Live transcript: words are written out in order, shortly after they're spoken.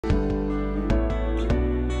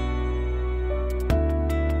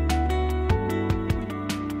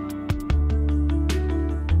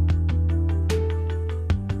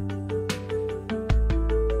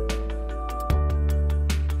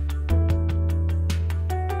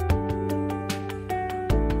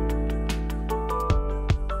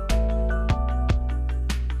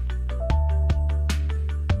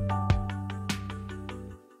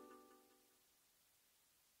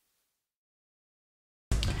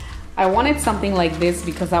I wanted something like this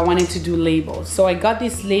because I wanted to do labels. So I got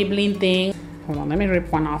this labeling thing. Hold on, let me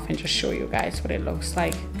rip one off and just show you guys what it looks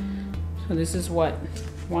like. So this is what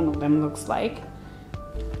one of them looks like.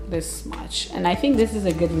 This much. And I think this is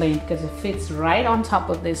a good length because it fits right on top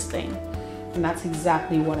of this thing. And that's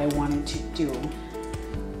exactly what I wanted to do.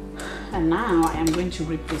 And now I am going to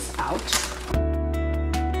rip this out.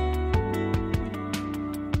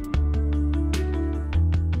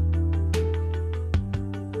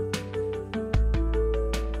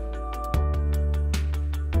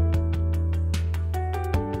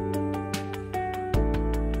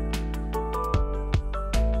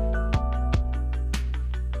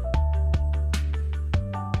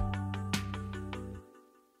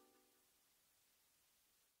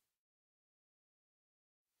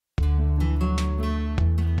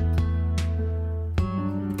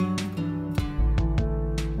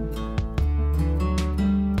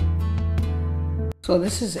 So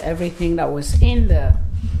this is everything that was in the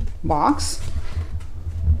box.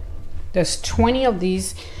 There's 20 of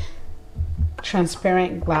these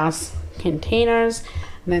transparent glass containers,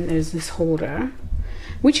 and then there's this holder,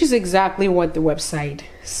 which is exactly what the website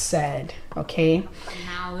said. Okay,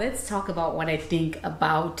 now let's talk about what I think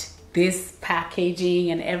about this packaging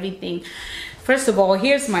and everything. First of all,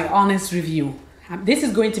 here's my honest review. This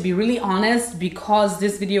is going to be really honest because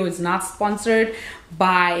this video is not sponsored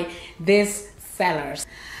by this sellers.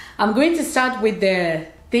 I'm going to start with the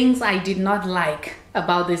things I did not like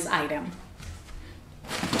about this item.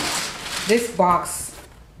 This box,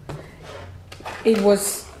 it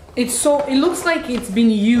looks like it's been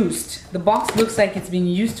used. The box looks like it's been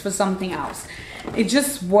used for something else. It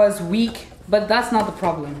just was weak, but that's not the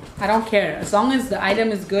problem. I don't care. As long as the item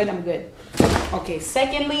is good, I'm good. Okay,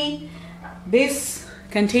 secondly, these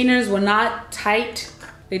containers were not tight.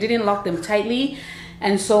 They didn't lock them tightly.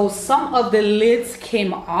 And so some of the lids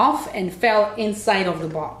came off and fell inside of the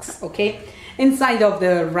box, okay? Inside of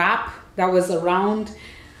the wrap that was around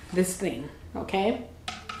this thing, okay?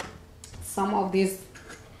 Some of these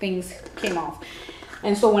things came off.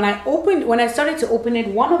 And so when I started to open it,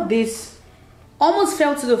 one of these almost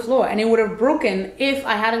fell to the floor and it would have broken if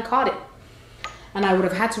I hadn't caught it. And I would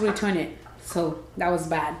have had to return it. So that was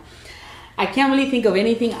bad. I can't really think of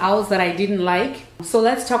anything else that I didn't like. So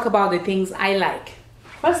let's talk about the things I like.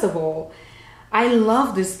 First of all, I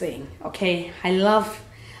love this thing, okay? I love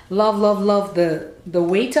the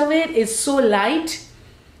weight of it. It's so light.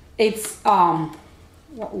 It's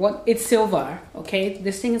it's silver, okay?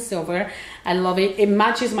 This thing is silver. I love it. It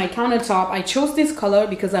matches my countertop. I chose this color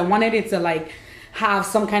because I wanted it to like have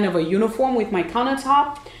some kind of a uniform with my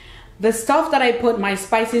countertop. The stuff that I put my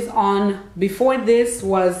spices on before this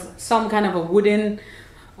was some kind of a wooden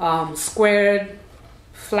squared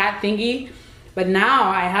flat thingy. But now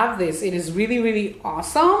I have this. It is really, really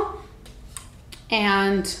awesome.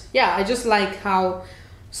 And yeah, I just like how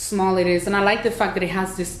small it is. And I like the fact that it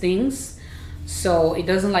has these things. So it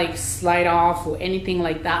doesn't like slide off or anything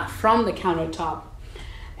like that from the countertop.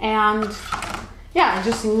 And yeah, I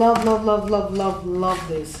just love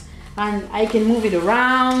this. And I can move it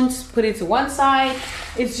around, put it to one side.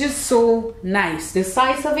 It's just so nice. The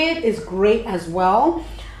size of it is great as well.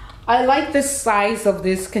 I like the size of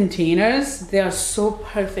these containers. They are so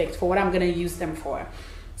perfect for what I'm gonna use them for.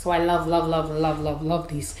 So I love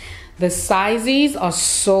these. The sizes are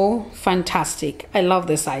so fantastic. I love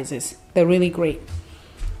the sizes. They're really great.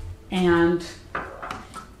 And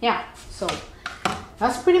yeah, so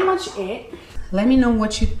that's pretty much it. Let me know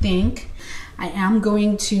what you think. I am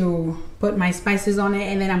going to put my spices on it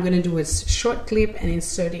and then I'm gonna do a short clip and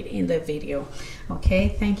insert it in the video. Okay,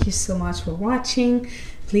 thank you so much for watching.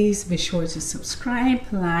 Please be sure to subscribe,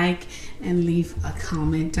 like, and leave a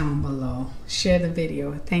comment down below. Share the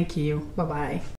video. Thank you. Bye-bye.